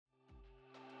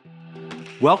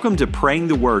Welcome to Praying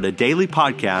the Word, a daily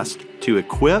podcast to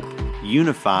equip,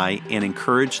 unify, and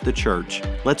encourage the church.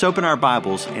 Let's open our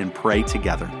Bibles and pray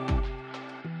together.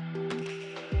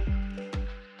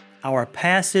 Our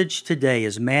passage today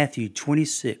is Matthew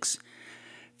 26,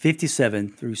 57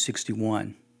 through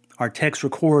 61. Our text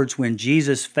records when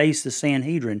Jesus faced the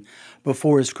Sanhedrin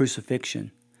before his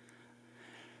crucifixion.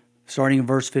 Starting in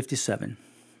verse 57.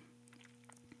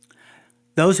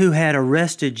 Those who had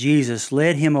arrested Jesus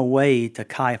led him away to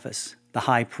Caiaphas, the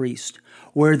high priest,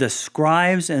 where the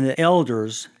scribes and the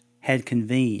elders had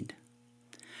convened.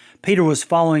 Peter was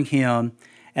following him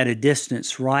at a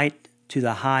distance right to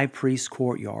the high priest's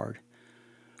courtyard.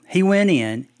 He went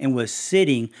in and was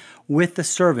sitting with the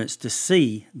servants to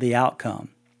see the outcome.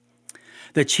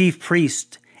 The chief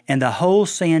priest and the whole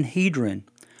Sanhedrin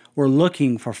were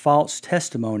looking for false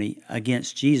testimony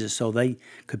against Jesus so they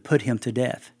could put him to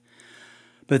death.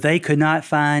 But they could not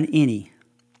find any,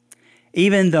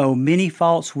 even though many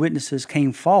false witnesses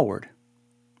came forward.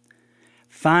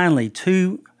 Finally,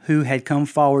 two who had come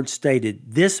forward stated,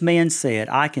 "This man said,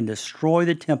 I can destroy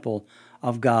the temple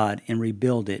of God and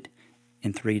rebuild it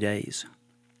in 3 days."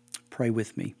 Pray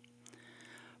with me.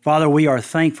 Father, we are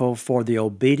thankful for the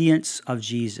obedience of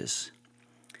Jesus.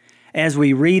 As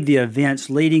we read the events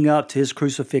leading up to his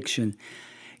crucifixion,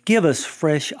 give us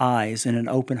fresh eyes and an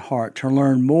open heart to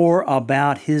learn more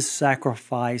about his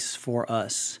sacrifice for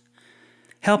us.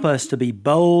 Help us to be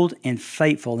bold and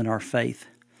faithful in our faith.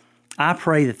 I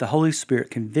pray that the Holy Spirit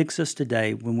convicts us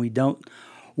today when we don't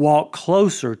walk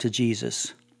closer to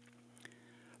Jesus.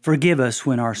 Forgive us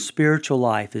when our spiritual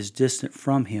life is distant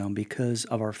from him because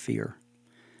of our fear.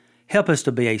 Help us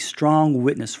to be a strong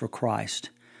witness for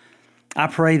Christ. I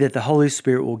pray that the Holy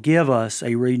Spirit will give us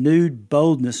a renewed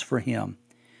boldness for him.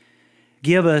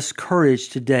 Give us courage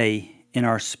today in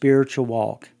our spiritual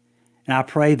walk. And I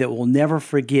pray that we'll never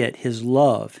forget his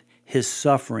love, his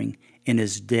suffering, and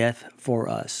his death for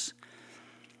us.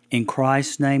 In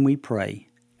Christ's name we pray.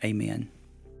 Amen.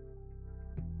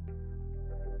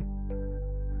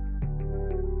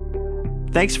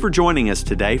 Thanks for joining us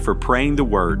today for Praying the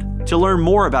Word. To learn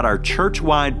more about our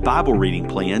church-wide Bible reading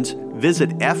plans, visit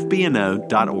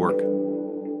FBNO.org.